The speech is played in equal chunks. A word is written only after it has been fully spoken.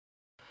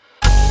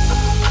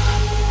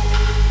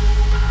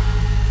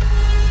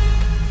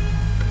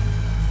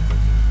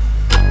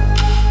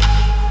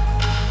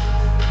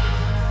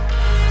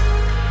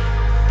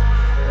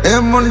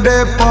ਇਹ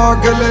ਮੁੰਡੇ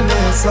ਪਾਗਲ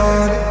ਨੇ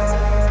ਸਾਰੇ,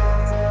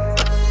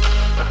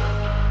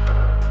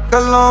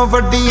 ਗੱਲਾਂ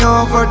ਵੱਡੀਆਂ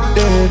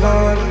ਵੱਡੇ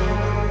ਨਾਲ।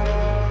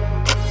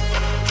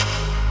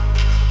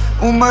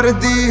 ਉਮਰ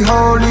ਦੀ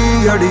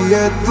ਹੌਲੀ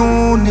ਅੜੀਏ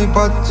ਤੂੰ ਨੀ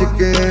ਬਚ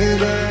ਕੇ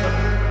ਰਹਿ।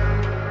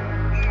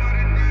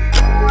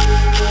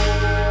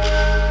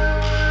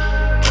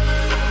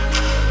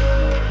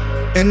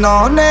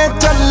 ਇਹਨਾਂ ਨੇ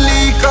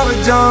ਚੱਲੀ ਕਰ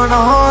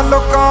ਜਾਣਾ,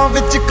 ਲੋਕਾਂ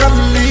ਵਿੱਚ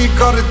ਕੱਲੀ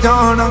ਕਰ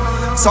ਜਾਣਾ।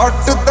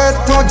 ਸੱਟ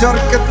ਤੇਥੋਂ ਜਰ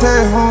ਕਿੱਥੇ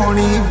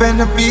ਹੋਣੀ,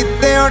 ਬਿਨ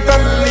ਪੀਤਿਆਂ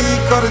ਟੱਲੀ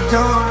ਕਰ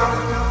ਜਾਣਾ।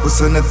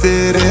 ਹੁਸਨ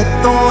ਤੇਰੇ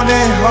ਤੋਂ ਨੇ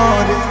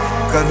ਹਾਰੇ,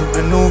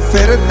 ਕਰਨ ਨੂੰ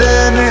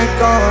ਫਿਰਦੇ ਨੇ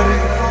ਕਾਰੇ।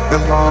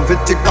 ਗੱਲਾਂ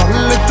ਵਿੱਚ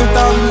ਕੱਲ ਤੂੰ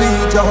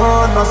ਟਾਲੀ ਜਾ,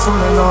 ਨਾ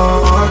ਸੁਣਨਾ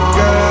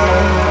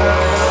ਕਹਿ।